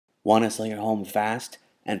Want to sell your home fast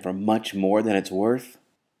and for much more than it's worth?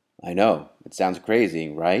 I know, it sounds crazy,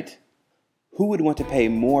 right? Who would want to pay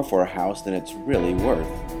more for a house than it's really worth?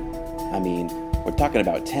 I mean, we're talking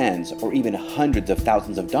about tens or even hundreds of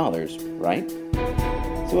thousands of dollars, right?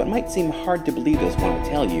 So it might seem hard to believe this when I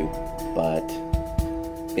tell you, but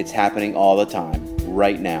it's happening all the time,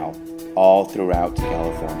 right now, all throughout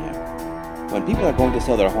California. When people are going to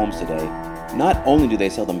sell their homes today, not only do they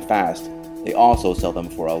sell them fast, they also sell them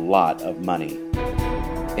for a lot of money.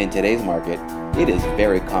 In today's market, it is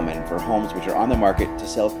very common for homes which are on the market to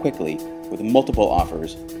sell quickly with multiple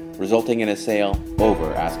offers, resulting in a sale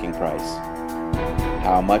over asking price.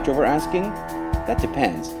 How much over asking? That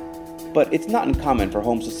depends, but it's not uncommon for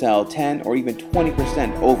homes to sell 10 or even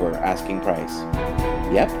 20% over asking price.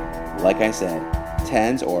 Yep, like I said,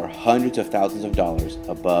 tens or hundreds of thousands of dollars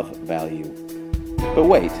above value. But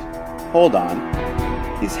wait, hold on.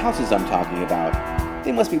 These houses I'm talking about,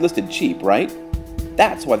 they must be listed cheap, right?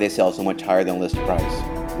 That's why they sell so much higher than list price,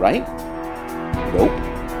 right? Nope.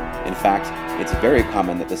 In fact, it's very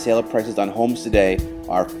common that the sale prices on homes today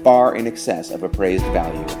are far in excess of appraised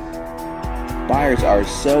value. Buyers are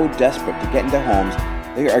so desperate to get into homes,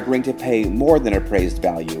 they are agreeing to pay more than appraised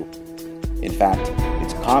value. In fact,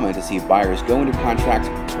 it's common to see buyers go into contracts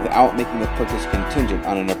without making the purchase contingent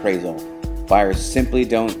on an appraisal. Buyers simply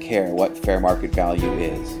don't care what fair market value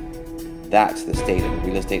is. That's the state of the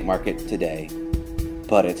real estate market today.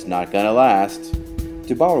 But it's not gonna last.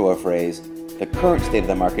 To borrow a phrase, the current state of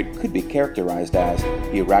the market could be characterized as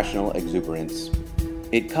irrational exuberance.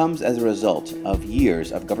 It comes as a result of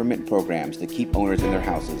years of government programs to keep owners in their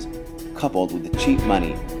houses, coupled with the cheap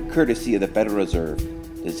money courtesy of the Federal Reserve,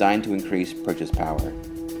 designed to increase purchase power.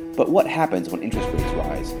 But what happens when interest rates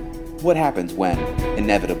rise? What happens when,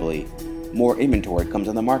 inevitably, more inventory comes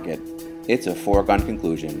on the market? It's a foregone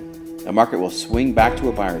conclusion. The market will swing back to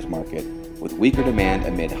a buyer's market, with weaker demand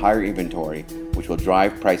amid higher inventory, which will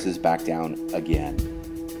drive prices back down again.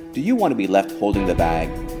 Do you want to be left holding the bag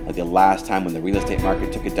like the last time when the real estate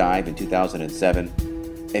market took a dive in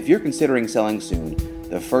 2007? If you're considering selling soon,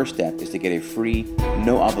 the first step is to get a free,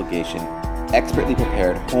 no obligation, expertly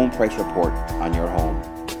prepared home price report on your home.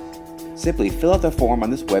 Simply fill out the form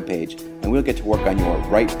on this webpage and we'll get to work on your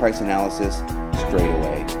right price analysis straight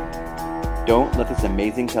away. Don't let this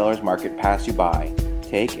amazing seller's market pass you by.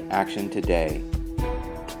 Take action today.